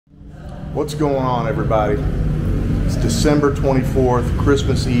What's going on, everybody? It's December 24th,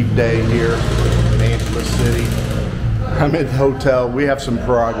 Christmas Eve day here in Angeles City. I'm at the hotel. We have some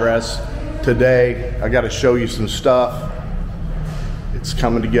progress today. I got to show you some stuff. It's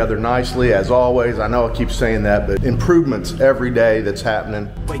coming together nicely as always. I know I keep saying that, but improvements every day that's happening.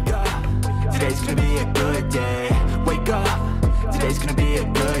 Wake up, today's gonna be a good day. Wake up, today's gonna be a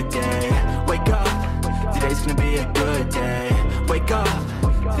good day. Wake up, today's gonna be a good day. Wake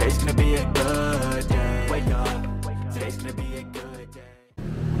up, today's gonna be a good day. Wake up, today's gonna be a good day.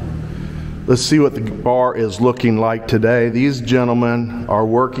 Let's see what the bar is looking like today. These gentlemen are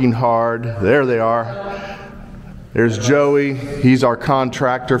working hard. There they are. There's Joey. He's our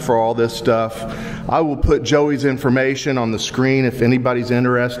contractor for all this stuff. I will put Joey's information on the screen if anybody's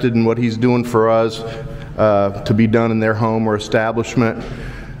interested in what he's doing for us to be done in their home or establishment.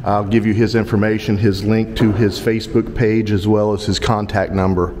 I'll give you his information, his link to his Facebook page, as well as his contact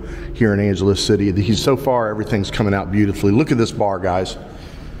number here in Angeles City. So far, everything's coming out beautifully. Look at this bar, guys.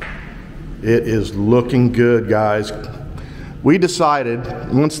 It is looking good, guys. We decided,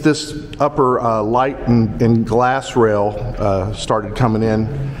 once this upper light and glass rail started coming in,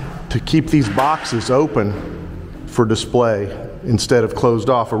 to keep these boxes open for display instead of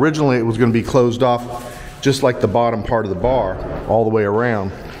closed off. Originally it was going to be closed off just like the bottom part of the bar, all the way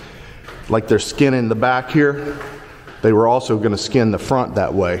around. Like they're skinning the back here, they were also going to skin the front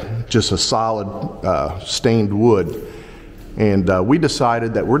that way, just a solid stained wood. And we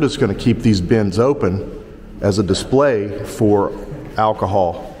decided that we're just going to keep these bins open as a display for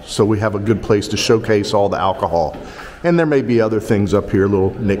alcohol, so we have a good place to showcase all the alcohol. And there may be other things up here,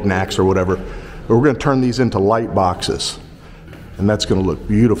 little knickknacks or whatever, but we're going to turn these into light boxes, and that's going to look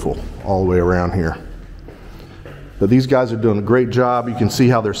beautiful all the way around here. But these guys are doing a great job. You can see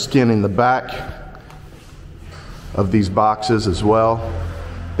how they're skinning the back of these boxes as well.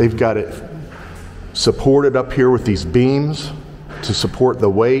 They've got it supported up here with these beams to support the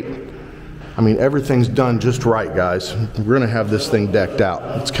weight. I mean, everything's done just right, guys. We're going to have this thing decked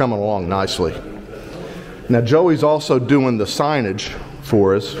out. It's coming along nicely. Now, Joey's also doing the signage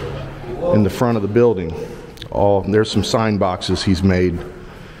for us in the front of the building. There's some sign boxes he's made.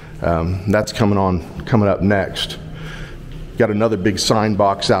 That's coming up next. Got another big sign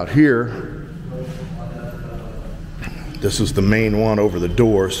box out here. This is the main one over the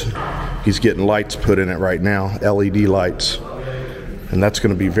doors. He's getting lights put in it right now, LED lights. And that's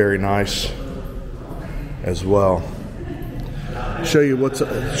going to be very nice as well. Show you what's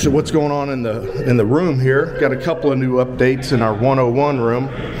going on in the room here. Got a couple of new updates in our 101 room.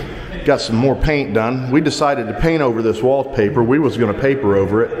 Got some more paint done. We decided to paint over this wallpaper. We was going to paper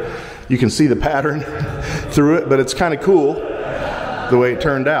over it. You can see the pattern through it, but it's kind of cool the way it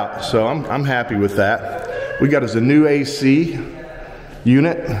turned out. So I'm happy with that. We got us a new AC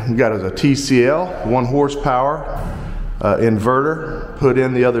unit. We got us a TCL 1 horsepower inverter put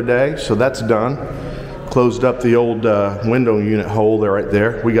in the other day, so that's done. Closed up the old window unit hole there, right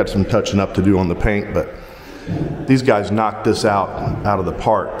there. We got some touching up to do on the paint, but these guys knocked this out of the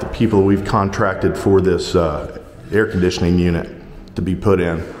park. The people we've contracted for this air conditioning unit to be put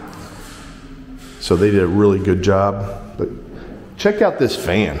in, so they did a really good job. But check out this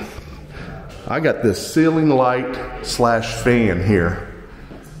fan. I got this ceiling light slash fan here,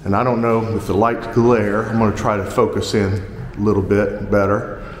 and I don't know if the light's glare. I'm going to try to focus in a little bit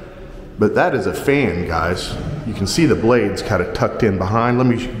better. But that is a fan, guys. You can see the blades kind of tucked in behind. Let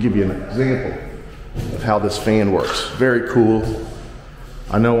me give you an example of how this fan works. Very cool.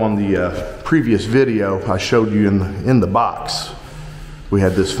 I know on the previous video I showed you in the box we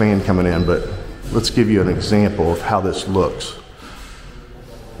had this fan coming in, but let's give you an example of how this looks.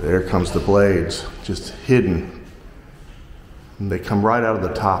 There comes the blades, just hidden. And they come right out of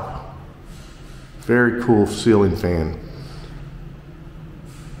the top. Very cool ceiling fan.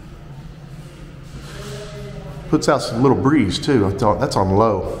 Puts out some little breeze too. That's on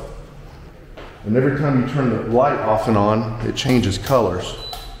low. And every time you turn the light off and on, it changes colors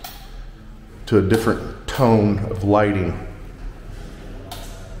to a different tone of lighting.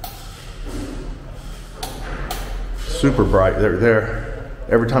 Super bright. There.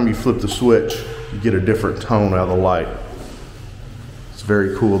 Every time you flip the switch, you get a different tone out of the light. It's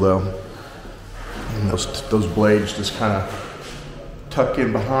very cool though. And those blades just kind of tuck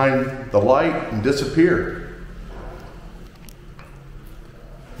in behind the light and disappear.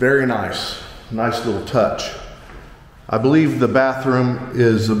 Very nice. Nice little touch. I believe the bathroom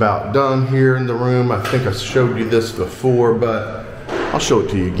is about done here in the room. I think I showed you this before, but I'll show it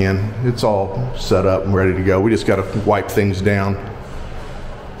to you again. It's all set up and ready to go. We just got to wipe things down.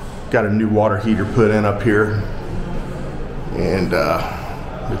 Got a new water heater put in up here. And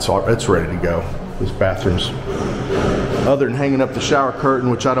it's ready to go. This bathroom's, other than hanging up the shower curtain,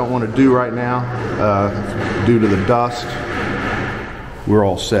 which I don't want to do right now due to the dust, we're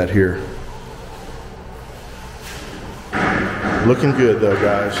all set here. Looking good though,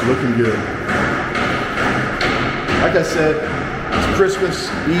 guys, looking good. Like I said, it's Christmas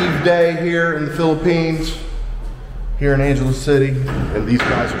Eve day here in the Philippines, here in Angeles City, and these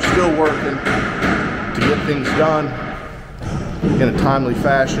guys are still working to get things done in a timely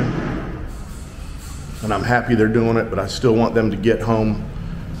fashion. And I'm happy they're doing it, but I still want them to get home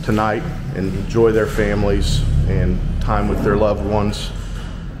tonight and enjoy their families and time with their loved ones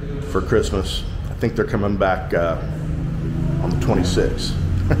for Christmas. I think they're coming back on the 26th.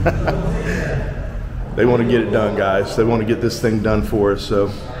 They want to get it done, guys. They want to get this thing done for us.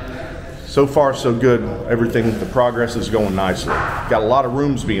 So far so good. Everything, the progress is going nicely. Got a lot of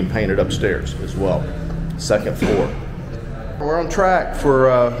rooms being painted upstairs as well. Second floor. We're on track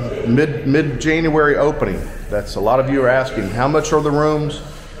for mid-January opening. That's a lot of you are asking, how much are the rooms?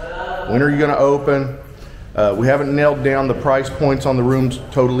 When are you going to open? We haven't nailed down the price points on the rooms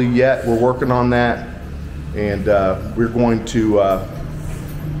totally yet. We're working on that, and we're going to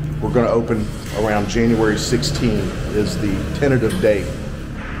open around January 16th is the tentative date.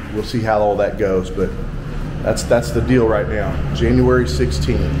 We'll see how all that goes, but that's the deal right now. January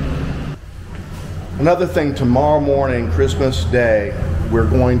 16th. Another thing, tomorrow morning, Christmas Day, we're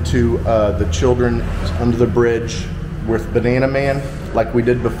going to the children under the bridge with Banana Man, like we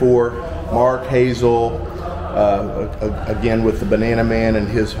did before. Mark, Hazel, again with the Banana Man and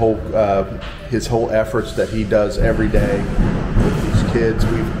his whole efforts that he does every day with these kids.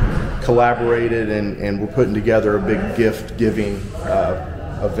 We've collaborated and we're putting together a big gift giving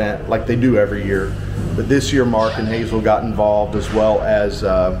event like they do every year. But this year Mark and Hazel got involved, as well as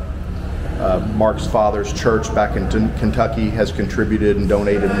Mark's father's church back in Kentucky has contributed and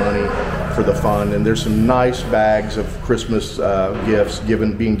donated money for the fund. And there's some nice bags of Christmas gifts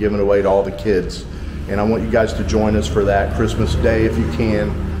being given away to all the kids. And I want you guys to join us for that Christmas Day if you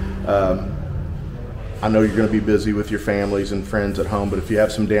can. I know you're going to be busy with your families and friends at home, but if you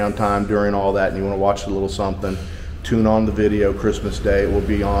have some downtime during all that and you want to watch a little something, tune on the video Christmas Day. It will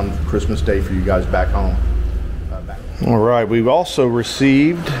be on Christmas Day for you guys back home. All right, we've also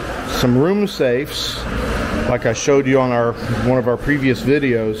received some room safes. Like I showed you on one of our previous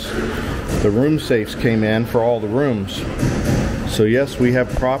videos, the room safes came in for all the rooms. So yes, we have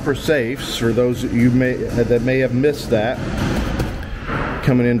proper safes for those of you that may have missed that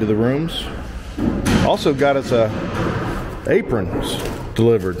coming into the rooms. Also got us aprons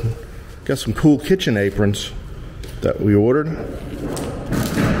delivered. Got some cool kitchen aprons that we ordered.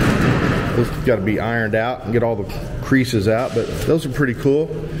 Those got to be ironed out and get all the creases out, but those are pretty cool.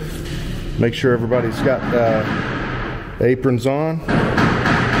 Make sure everybody's got aprons on.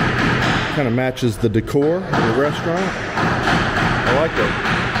 Kind of matches the decor of the restaurant. I like it.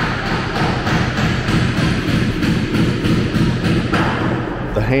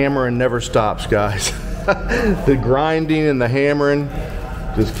 The hammering never stops, guys. The grinding and the hammering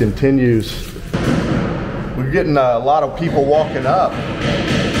just continues. We're getting a lot of people walking up.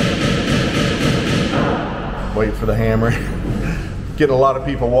 Wait for the hammering. Getting a lot of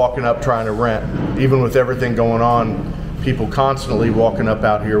people walking up trying to rent. Even with everything going on, people constantly walking up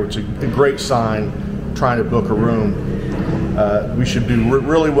out here, which is a great sign, trying to book a room. We should do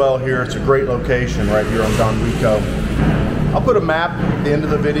really well here. It's a great location right here on Don Rico. I'll put a map at the end of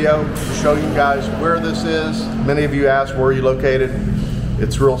the video to show you guys where this is. Many of you asked, where are you located?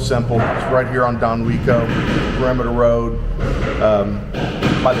 It's real simple. It's right here on Don Rico, Perimeter Road,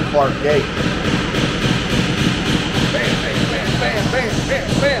 by the Clark Gate. Bam, bam, bam, bam, bam, bam,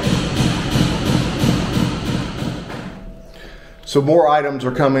 bam. So more items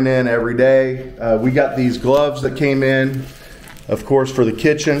are coming in every day. We got these gloves that came in, of course, for the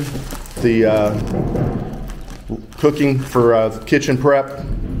kitchen. The cooking for kitchen prep,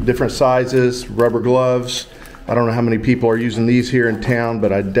 different sizes, rubber gloves. I don't know how many people are using these here in town,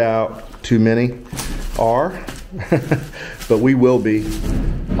 but I doubt too many are. But we will be.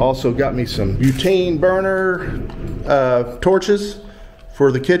 Also got me some butane burner torches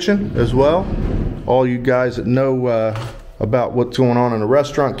for the kitchen as well. All you guys that know about what's going on in a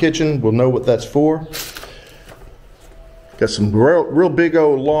restaurant kitchen will know what that's for. Got some real big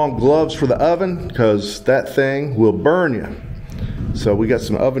old long gloves for the oven, because that thing will burn you. So we got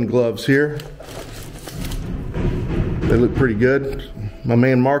some oven gloves here. They look pretty good. My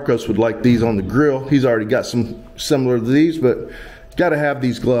man Marcos would like these on the grill. He's already got some similar to these, but got to have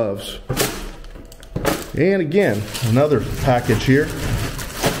these gloves. And again, another package here.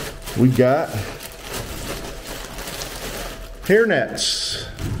 We got hair nets.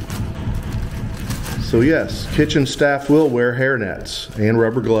 So yes, kitchen staff will wear hairnets and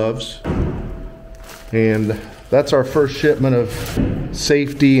rubber gloves. And that's our first shipment of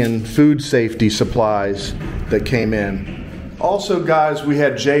safety and food safety supplies that came in. Also guys, we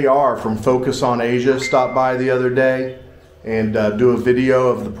had JR from Focus on Asia stop by the other day and do a video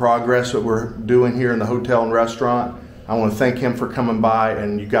of the progress that we're doing here in the hotel and restaurant. I want to thank him for coming by,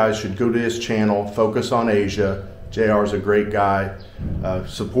 and you guys should go to his channel, Focus on Asia. JR's a great guy.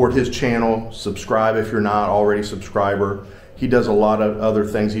 Support his channel, subscribe if you're not already a subscriber. He does a lot of other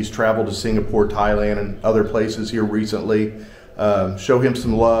things. He's traveled to Singapore, Thailand, and other places here recently. Show him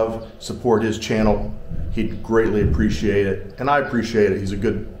some love, support his channel. He'd greatly appreciate it, and I appreciate it. He's a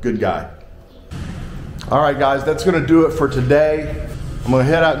good guy. All right, guys, that's gonna do it for today. I'm gonna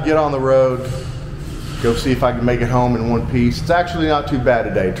head out and get on the road, go see if I can make it home in one piece. It's actually not too bad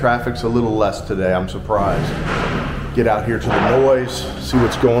today. Traffic's a little less today, I'm surprised. Get out here to the noise, see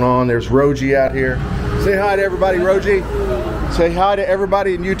what's going on. There's Roji out here. Say hi to everybody, Roji. Say hi to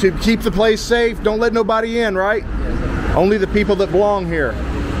everybody in YouTube. Keep the place safe, don't let nobody in, right? Only the people that belong here.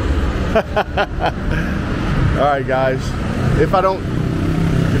 All right, guys.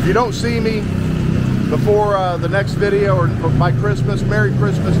 If you don't see me before the next video or by Christmas, Merry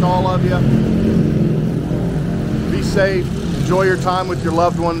Christmas to all of you. Be safe. Enjoy your time with your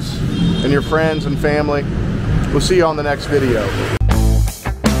loved ones and your friends and family. We'll see you on the next video.